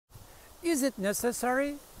Is it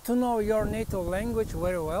necessary to know your native language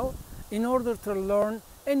very well in order to learn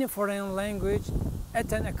any foreign language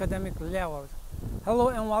at an academic level? Hello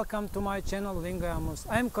and welcome to my channel Linguamus.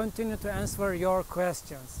 I am continuing to answer your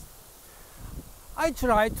questions. I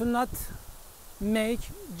try to not make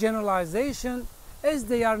generalization as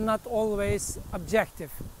they are not always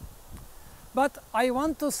objective. But I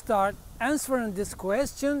want to start answering this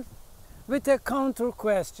question with a counter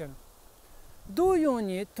question. Do you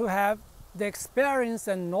need to have the experience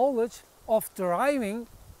and knowledge of driving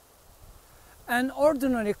an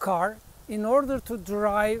ordinary car in order to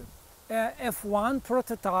drive a F1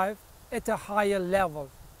 prototype at a higher level?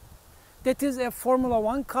 That is a Formula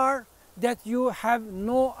 1 car that you have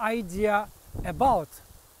no idea about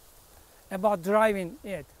driving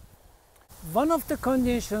it. One of the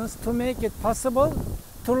conditions to make it possible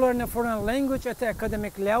to learn a foreign language at the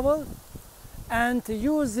academic level and to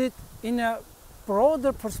use it in a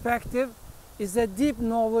broader perspective is a deep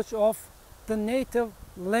knowledge of the native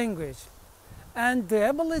language and the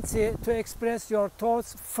ability to express your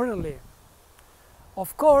thoughts freely.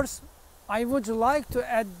 Of course, I would like to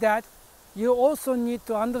add that you also need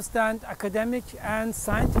to understand academic and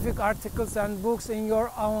scientific articles and books in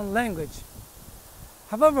your own language.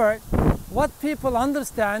 However, what people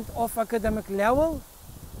understand of academic level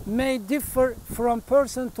may differ from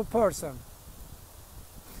person to person.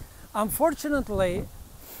 Unfortunately,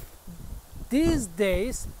 these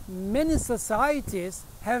days, many societies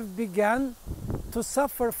have begun to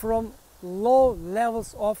suffer from low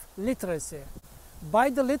levels of literacy. By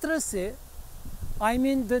the literacy, I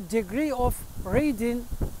mean the degree of reading,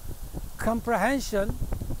 comprehension,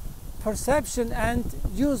 perception, and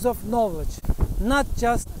use of knowledge, not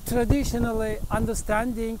just traditionally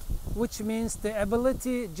understanding, which means the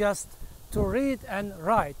ability just to read and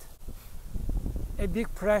write. A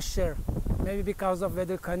big pressure, maybe because of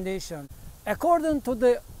weather condition. According to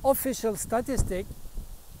the official statistic,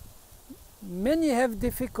 many have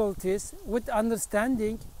difficulties with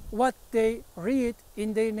understanding what they read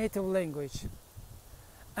in their native language.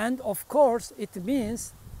 And of course, it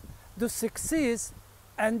means the success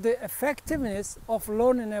and the effectiveness of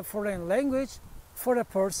learning a foreign language for a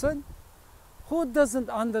person who doesn't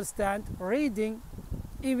understand reading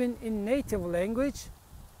even in native language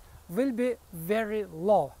will be very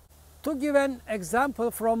low. To give an example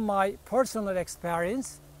from my personal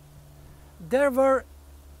experience, there were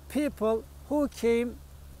people who came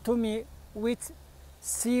to me with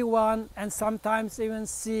C1 and sometimes even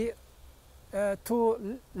C2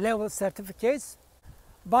 level certificates,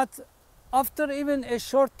 but after even a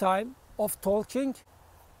short time of talking,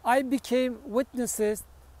 I became witnesses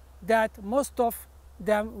that most of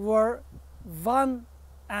them were one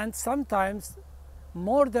and sometimes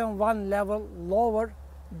more than one level lower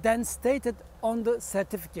than stated on the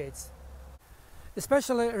certificates.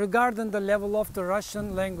 Especially regarding the level of the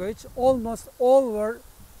Russian language, almost all were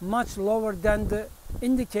much lower than the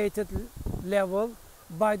indicated level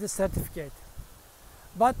by the certificate.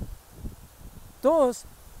 But those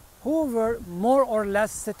who were more or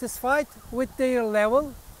less satisfied with their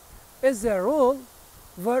level, as a rule,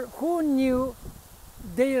 were who knew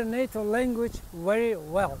their native language very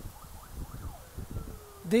well.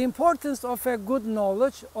 The importance of a good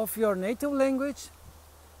knowledge of your native language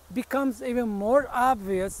becomes even more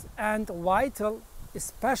obvious and vital,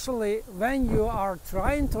 especially when you are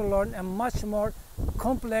trying to learn a much more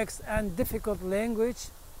complex and difficult language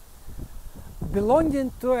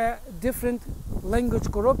belonging to a different language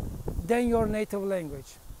group than your native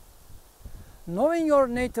language. Knowing your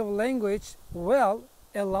native language well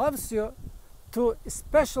allows you to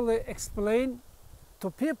especially explain to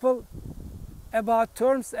people about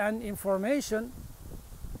terms and information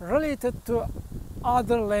related to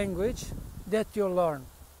other language that you learn.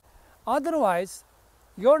 Otherwise,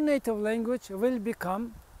 your native language will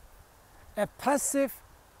become a passive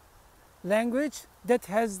language that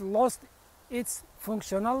has lost its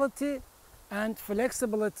functionality and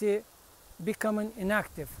flexibility, becoming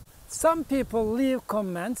inactive. Some people leave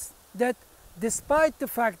comments that despite the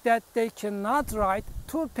fact that they cannot write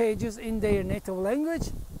 2 pages in their native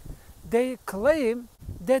language, they claim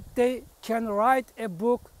that they can write a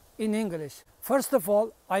book in English. First of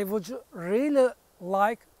all, I would really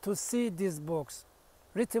like to see these books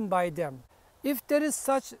written by them. If there is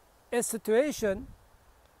such a situation,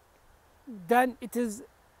 then it is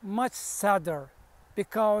much sadder,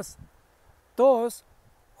 because those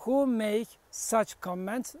who make such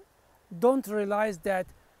comments don't realize that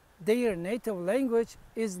their native language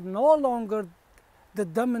is no longer the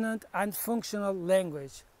dominant and functional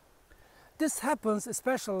language. This happens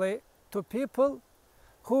especially to people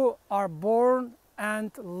who are born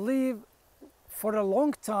and live for a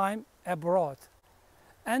long time abroad.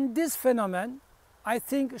 And this phenomenon, I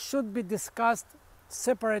think, should be discussed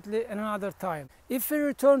separately another time. If we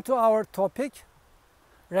return to our topic,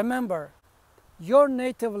 remember, your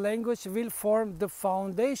native language will form the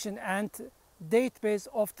foundation and database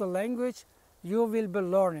of the language you will be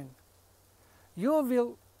learning. You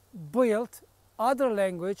will build other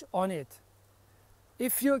language on it.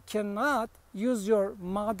 If you cannot use your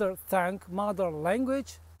mother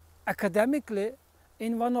language academically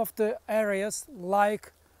in one of the areas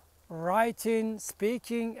like writing,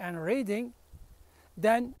 speaking, and reading,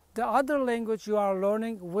 then the other language you are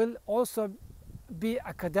learning will also be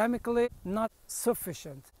academically not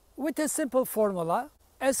sufficient. With a simple formula,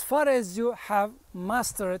 as far as you have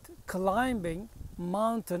mastered climbing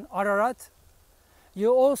mountain Ararat,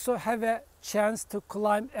 you also have a chance to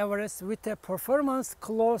climb Everest with a performance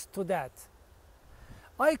close to that.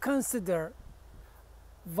 I consider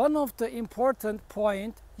one of the important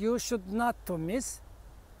points you should not to miss,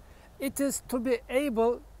 it is to be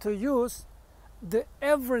able to use the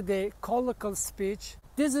everyday colloquial speech.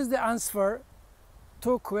 This is the answer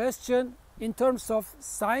to question in terms of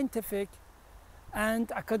scientific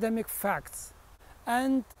and academic facts.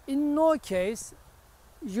 And in no case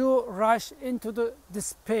you rush into the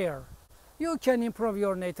despair. You can improve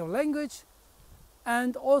your native language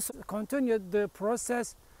and also continue the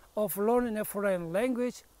process of learning a foreign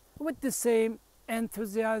language with the same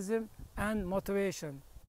enthusiasm and motivation.